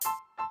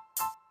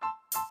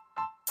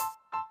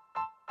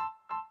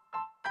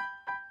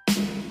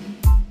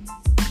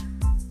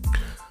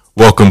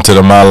Welcome to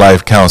the My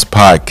Life Counts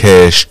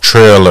podcast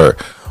trailer.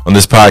 On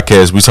this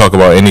podcast, we talk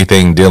about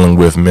anything dealing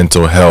with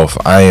mental health.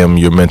 I am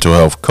your mental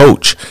health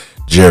coach,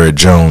 Jared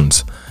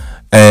Jones.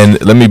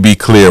 And let me be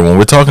clear, when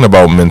we're talking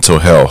about mental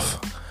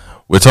health,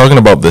 we're talking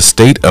about the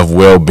state of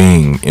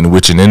well-being in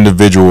which an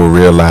individual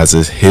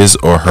realizes his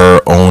or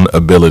her own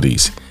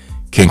abilities,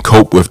 can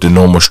cope with the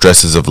normal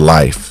stresses of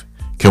life,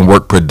 can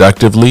work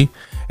productively,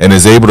 and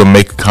is able to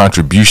make a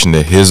contribution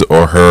to his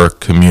or her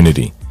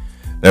community.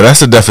 Now,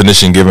 that's a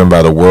definition given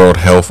by the World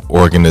Health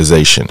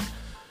Organization.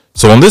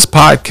 So on this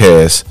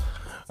podcast,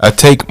 I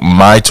take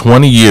my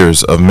 20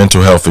 years of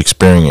mental health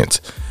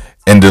experience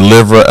and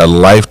deliver a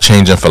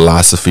life-changing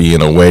philosophy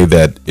in a way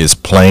that is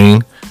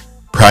plain,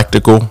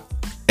 practical,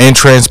 and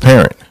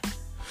transparent.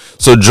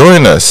 So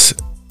join us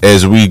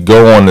as we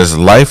go on this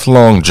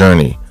lifelong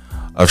journey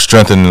of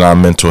strengthening our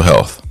mental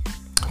health.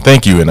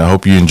 Thank you, and I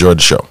hope you enjoyed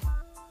the show.